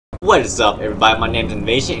What is up, everybody? My name is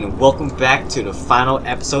Envation, and welcome back to the final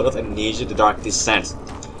episode of Amnesia-The Dark Descent.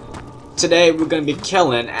 Today, we're gonna be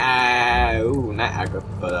killing, not Agri,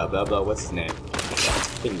 but, what's his name?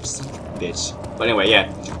 You son of a bitch. But anyway,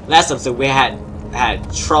 yeah. Last episode, we had a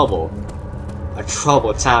trouble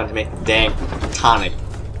time to make the dang tonic.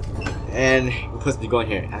 And we're supposed to be going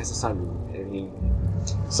here.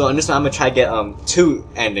 So in this one, I'm gonna try to get, 2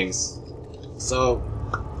 endings. So,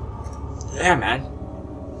 yeah, man.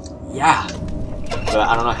 Yeah, but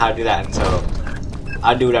I don't know how to do that until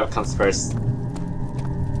I'll do whatever comes first.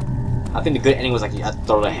 I think the good ending was like you have to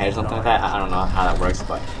throw the head or something like that. I don't know how that works,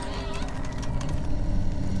 but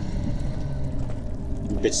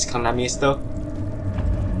you bitches coming at me still?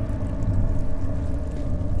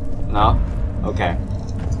 No? Okay.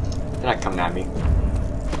 They're not coming at me.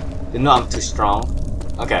 They know I'm too strong.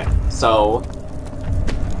 Okay, so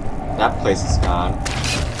that place is gone.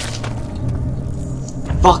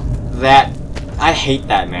 Fuck that. I hate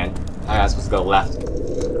that, man. I was supposed to go left.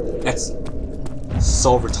 That's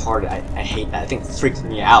so retarded. I hate that. I think it freaks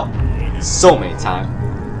me out so many times.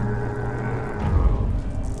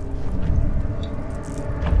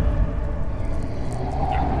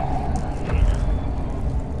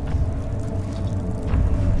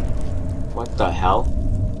 What the hell?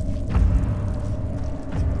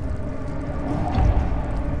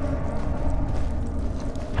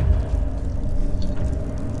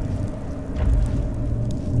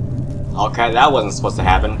 Okay, that wasn't supposed to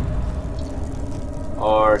happen.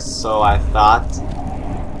 Or so I thought.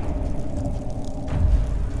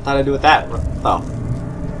 What did I do with that? Oh.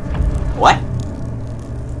 What?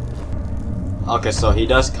 Okay, so he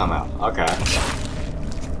does come out. Okay.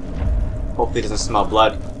 Hopefully he doesn't smell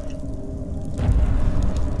blood.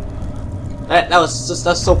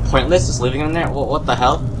 That's so pointless, just leaving him there. What the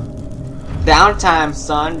hell? Downtime,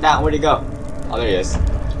 son. Where'd he go? Oh, there he is.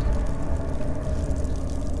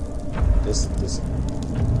 This.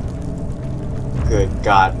 Good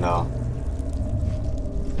God, no.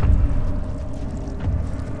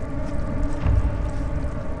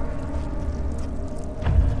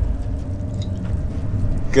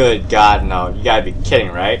 Good God, no. You gotta be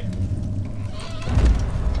kidding, right?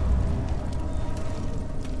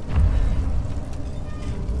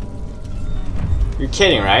 You're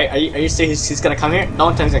kidding, right? Are you serious he's gonna come here? No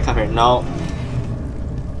one thinks he's gonna come here. No.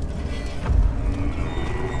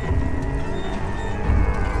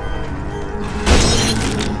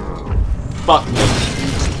 Fuck me.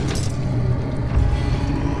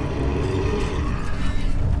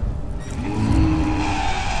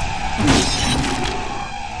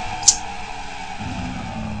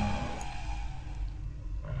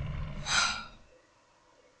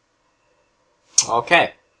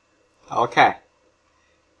 Okay. Okay.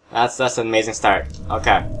 That's an amazing start.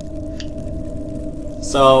 Okay.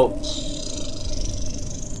 So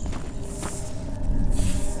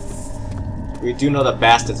we do know the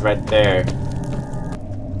bastard's right there.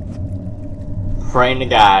 Praying to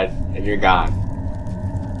God if you're gone.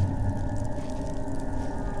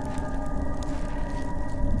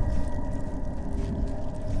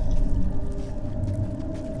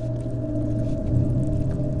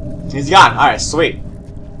 He's gone. Alright, sweet.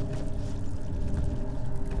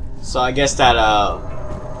 So I guess that, I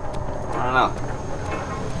don't know.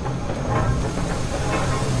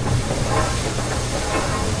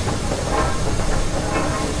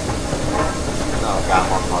 Got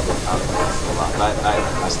more marbles out of this. Hold on.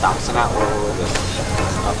 I stopped some out. What was this?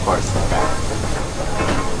 Of course, okay.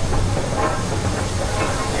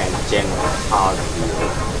 And general hog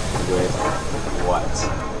with what?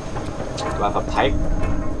 Do I have a pipe?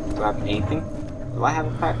 Do I have anything? Do I have a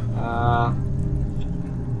pipe?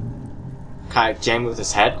 Can I jam with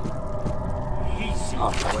his head?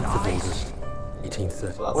 Oh, nice.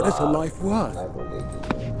 1830. What is her life worth?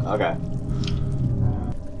 Okay.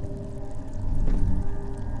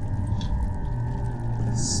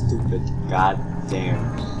 Stupid goddamn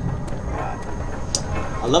God.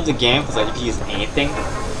 I love the game because like you can use anything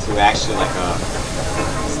to actually like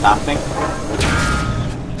stop thing.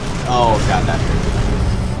 Oh God, that hurt.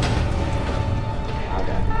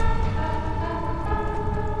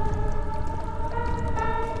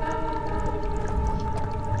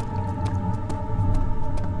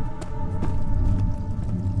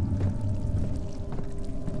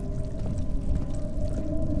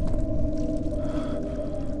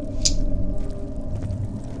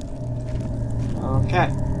 Okay.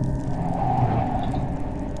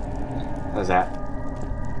 What is that?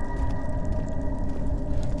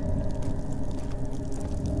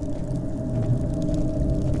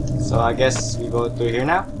 So I guess we go through here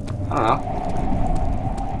now? I don't know.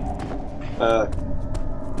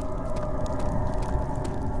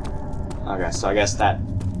 Okay, so I guess that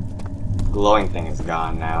glowing thing is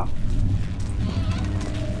gone now.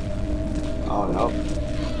 Oh no.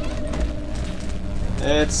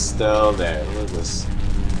 It's still there. What is this?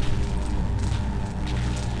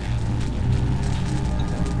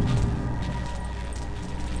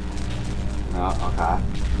 No, okay.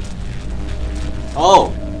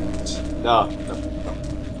 Oh! No.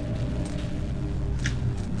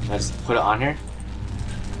 Let's put it on here?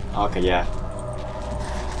 Okay, yeah.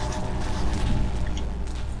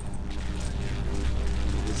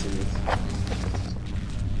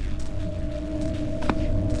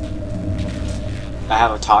 I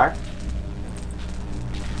have a tar?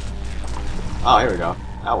 Oh, here we go.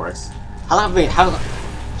 That works. How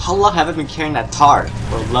long have I been carrying that tar?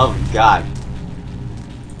 For the love of God.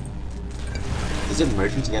 Is it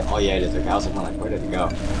merging together? Oh yeah, it is. Okay, I was like, where did it go?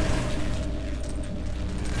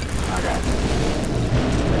 Okay.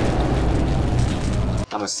 I'm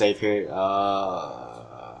gonna save here.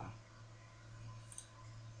 Oh,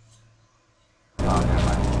 never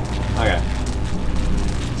mind. Okay.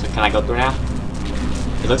 So can I go through now?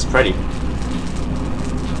 It looks pretty.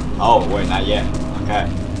 Oh wait, not yet. Okay.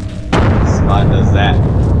 So how does that?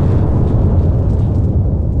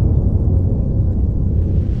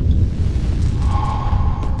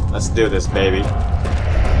 Let's do this, baby.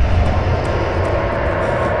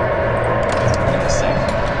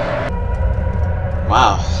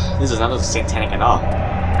 Wow, this is not look satanic at all.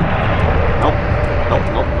 Nope. Nope,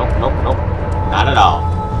 nope, nope, nope, nope. Not at all.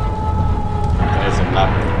 There's a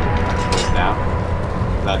lever. Goes down.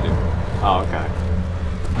 That dude. Oh, okay.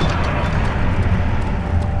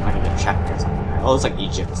 I can get trapped or something. Oh, it's like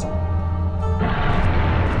Egypt or something.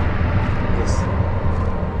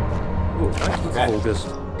 Okay. August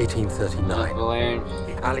 1839.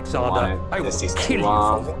 Alexander, I will kill you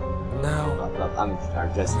for what? Now, I'm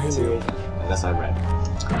just too. That's what I read.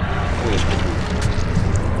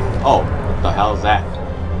 Oh, what the hell is that?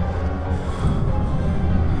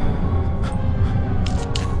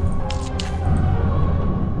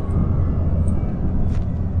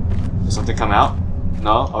 Did something come out?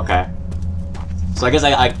 No? Okay. So I guess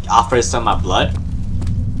I offered some of my blood.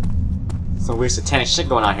 Some weird satanic shit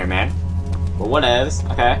going on here, man. But whatevs.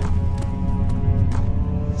 Okay.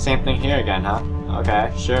 Same thing here again, huh?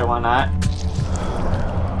 Okay, sure, why not?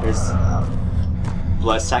 Here's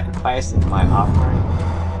blood sacrifice in my offering.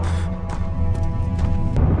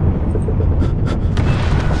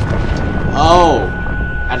 Oh!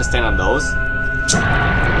 I had to stand on those?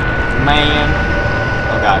 Man!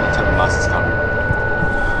 Oh god, the turtle bus is coming.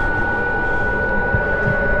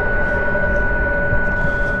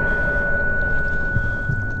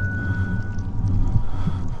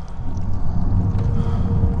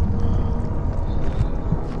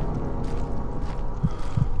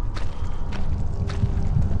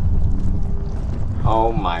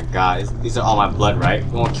 Oh my god, these are all my blood, right?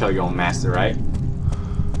 You won't kill your own master, right?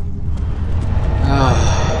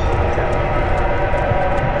 Okay.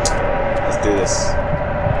 Let's do this.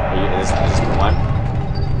 Is this the one?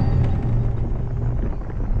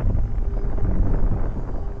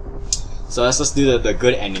 So let's do the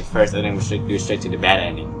good ending first, and then we should do straight to the bad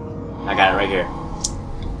ending. I got it right here.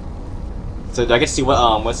 So do I get to see what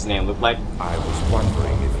what's his name look like? I was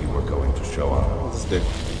wondering if you were going to show up. What's this dude?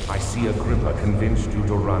 I see Agrippa convinced you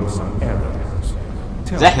to run some errands.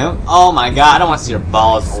 Is that him? Oh my god, I don't want to see your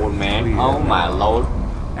balls, old man. Oh my lord.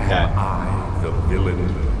 Okay. Am I the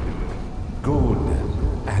villain? Good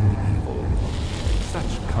and evil.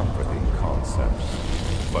 Such comforting concepts,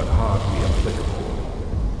 but hardly applicable.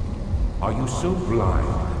 Are you so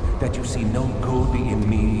blind that you see no good in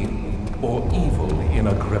me or evil in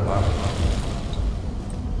Agrippa?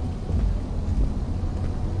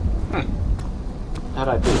 How'd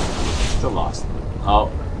I do? Still lost. Oh,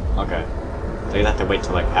 okay. So you have to wait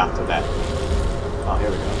till like after that. Oh, here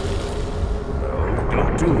we go. No,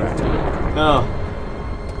 don't do that. No.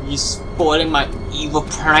 You spoiling my evil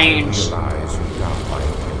plans. I realize you doubt my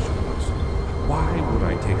intentions. Why would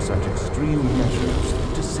I take such extreme measures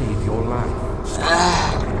to save your life?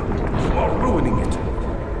 You are ruining it.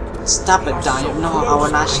 Stop it, Daniel. No, I will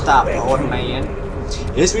not stop, old man.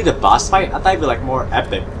 Is this really the boss fight? I thought it'd be like more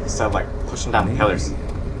epic instead of like pushing down pillars.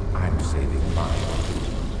 I'm saving mine.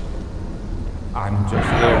 I'm just.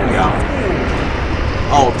 There we go.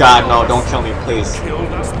 Oh god, no, don't kill me, please.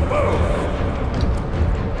 Killed us both.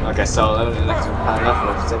 Okay, so the next one, enough.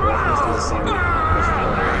 Let's do the same.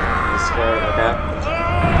 It's scared, okay?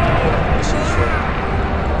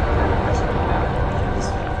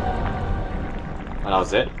 Oh, that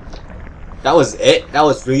was it? That was it? That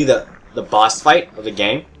was really the boss fight of the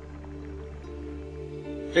game?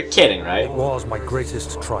 You're kidding, right? It was my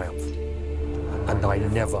greatest triumph. and I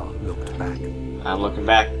never looked back. I'm looking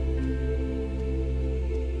back.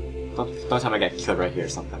 Don't tell me I got killed right here or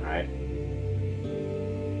something, right?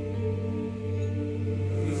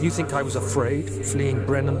 You think I was afraid, fleeing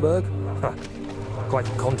Brennenburg? Huh. Quite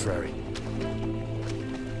the contrary.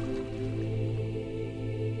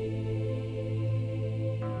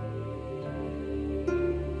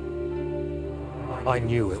 I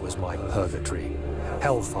knew it was my purgatory.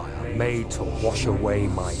 Hellfire made to wash away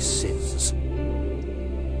my sins.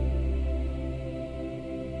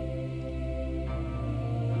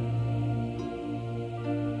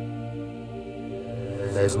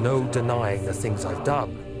 There's no denying the things I've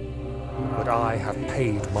done, but I have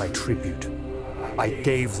paid my tribute. I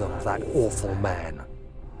gave them that awful man.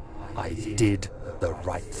 I did the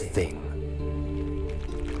right thing.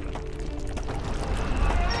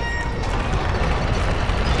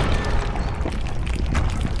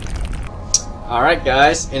 Alright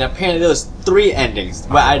guys, and apparently there was 3 endings.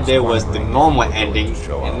 What I did was the normal ending,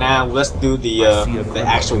 and now let's do the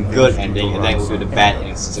actual good ending, and then we'll do the bad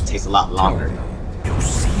ending since it takes a lot longer.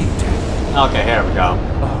 Okay, here we go.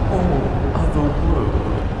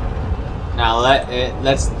 Now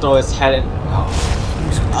let's throw his head in.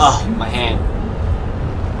 Oh, my hand.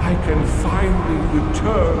 I can finally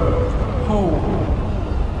return home.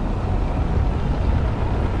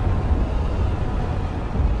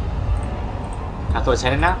 Can I throw his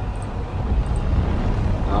head in now?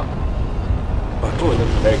 Oh, it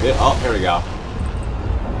looks very good. Oh, here we go.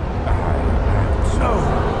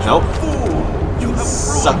 Nope.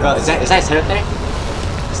 Sucker. Is that his head right there?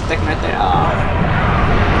 Sticking right there? Oh.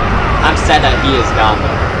 I'm sad that he is gone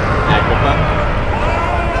though. Agrippa.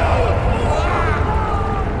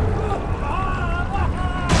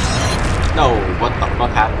 No, what the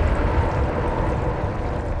fuck happened?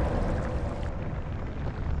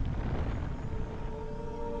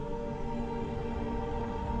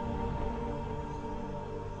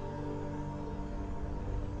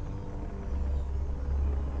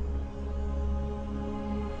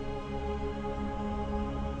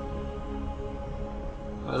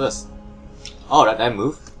 What is this? Oh, that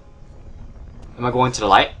moved? Am I going to the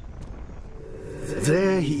light?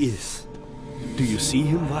 There he is. Do you see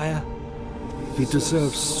him, Vaya? He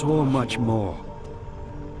deserves so much more.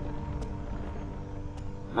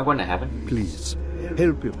 Am I going to heaven? Please,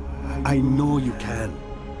 help him. I know you can.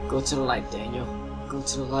 Go to the light, Daniel. Go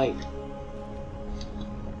to the light.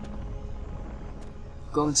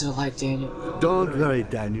 Go into the light, Daniel. Don't worry,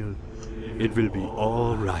 Daniel. It will be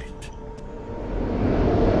all right.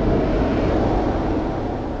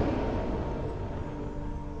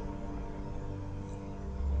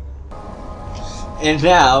 And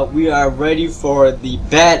now we are ready for the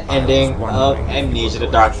bad ending of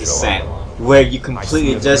Amnesia-The Dark Descent, where you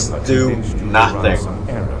completely just do nothing.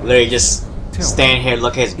 Literally just stand here,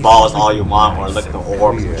 look at his balls all you want, or look at the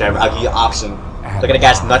orbs, whichever. I'll give you an option. Look at the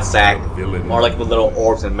guy's nutsack, or like the little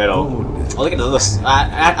orbs in the middle. Or look at the little.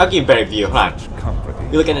 I'll give you a better view. Hold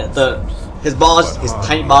on. You look at his balls, his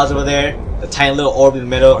tiny balls over there, the tiny little orb in the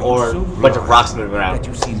middle, or a bunch of rocks moving around.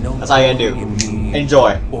 That's all you gotta do.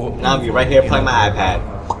 Enjoy. Now I'll be right here playing my iPad.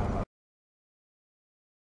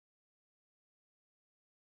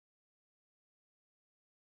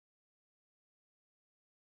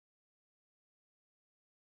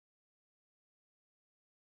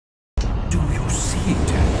 Do you see it?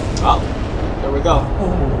 Oh, there we go.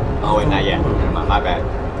 Oh wait, not yet. My bad.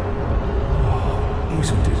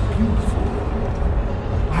 Isn't it beautiful?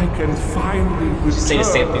 I can finally return. You should say the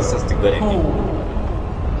same thing since the good ending.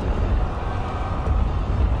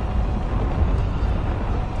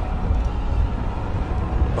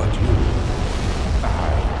 But you, I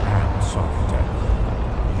am Softer.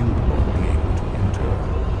 You won't be able to enter.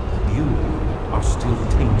 You are still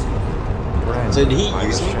tainted. So did he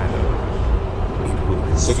use me?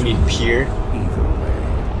 So can you peer? Either way.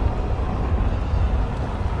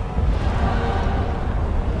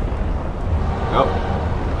 Oh.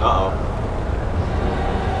 Uh-oh.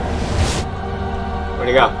 Where'd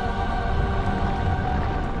he go?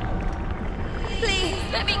 Please,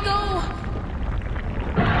 let me go.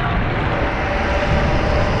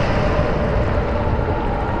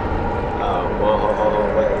 Whoa,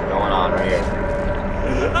 what is going on right here?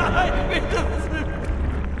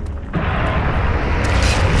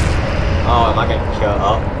 Oh, am I getting killed?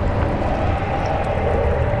 Oh.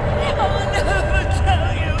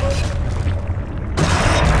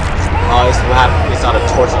 Oh, this is what happened. It's not a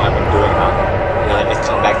torture I've been doing, huh? You know, like it's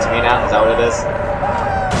coming back to me now? Is that what it is?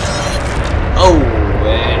 Oh,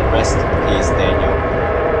 and rest in peace, Daniel.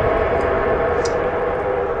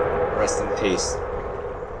 Rest in peace.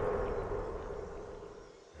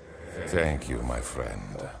 Thank you, my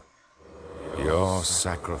friend. Your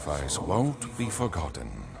sacrifice won't be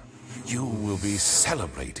forgotten. You will be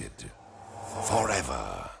celebrated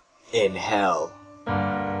forever. In hell.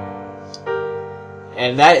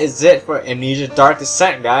 And that is it for Amnesia Dark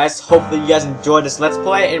Descent, guys. Hopefully you guys enjoyed this Let's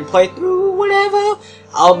Play and play through whatever.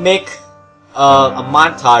 I'll make a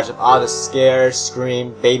montage of all the scares,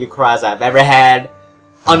 scream, baby cries I've ever had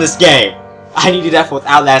on this game. I need to do that for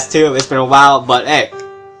Outlast 2. It's been a while, but hey,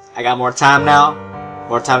 I got more time now.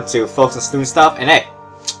 More time to focus on doing stuff, and hey,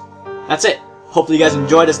 that's it. Hopefully you guys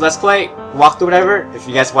enjoyed this Let's Play, walk through whatever. If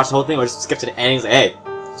you guys watch the whole thing or just skip to the endings, like, hey,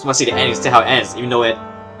 just want to see the endings, see how it ends, even though it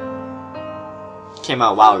came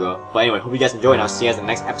out a while ago. But anyway, hope you guys enjoyed, and I'll see you guys in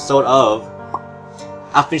the next episode of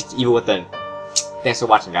I'll Finish the Evil Within. Thanks for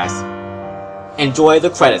watching, guys. Enjoy the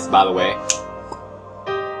credits, by the way.